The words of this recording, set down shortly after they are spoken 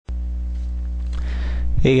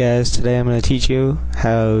Hey guys, today I'm going to teach you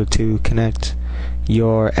how to connect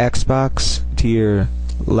your Xbox to your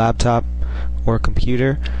laptop or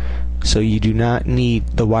computer so you do not need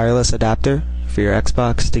the wireless adapter for your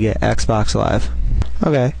Xbox to get Xbox Live.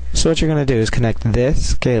 Okay, so what you're going to do is connect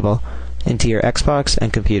this cable into your Xbox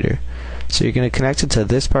and computer. So you're going to connect it to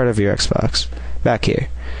this part of your Xbox, back here.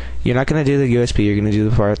 You're not going to do the USB, you're going to do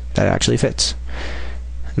the part that actually fits.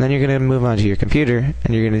 And then you're going to move on to your computer,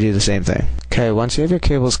 and you're going to do the same thing. Okay, once you have your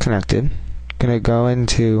cables connected, you're going to go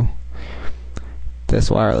into this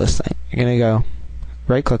wireless thing. You're going to go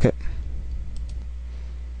right-click it.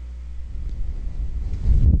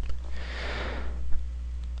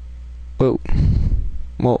 Whoa.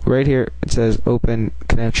 Well, right here it says open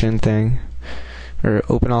connection thing, or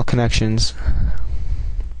open all connections.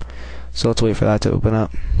 So let's wait for that to open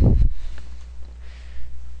up.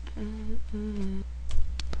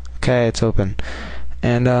 Okay, it's open.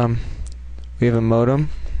 And we have a modem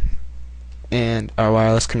and our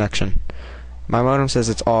wireless connection. My modem says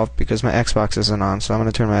it's off because my Xbox isn't on, so I'm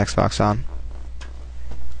going to turn my Xbox on.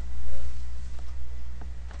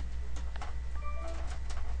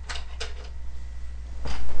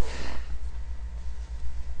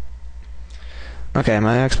 Okay,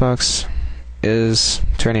 my Xbox is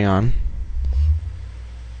turning on.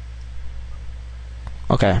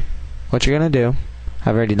 Okay, what you're going to do,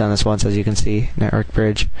 I've already done this once, as you can see, network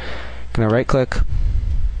bridge. Gonna right click,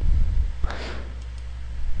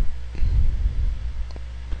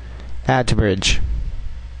 add to bridge.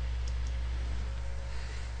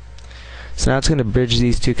 So now it's gonna bridge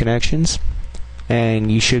these two connections,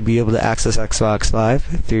 and you should be able to access Xbox Live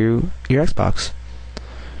through your Xbox.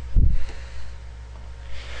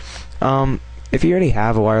 If you already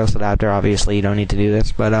have a wireless adapter, obviously you don't need to do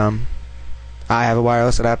this, but I have a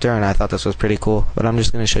wireless adapter and I thought this was pretty cool, but I'm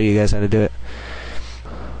just going to show you guys how to do it.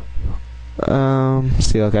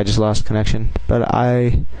 See, look, I just lost connection, but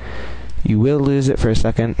you will lose it for a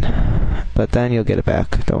second, but then you'll get it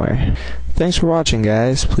back, don't worry. Thanks for watching,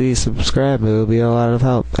 guys. Please subscribe, it will be a lot of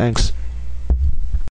help. Thanks.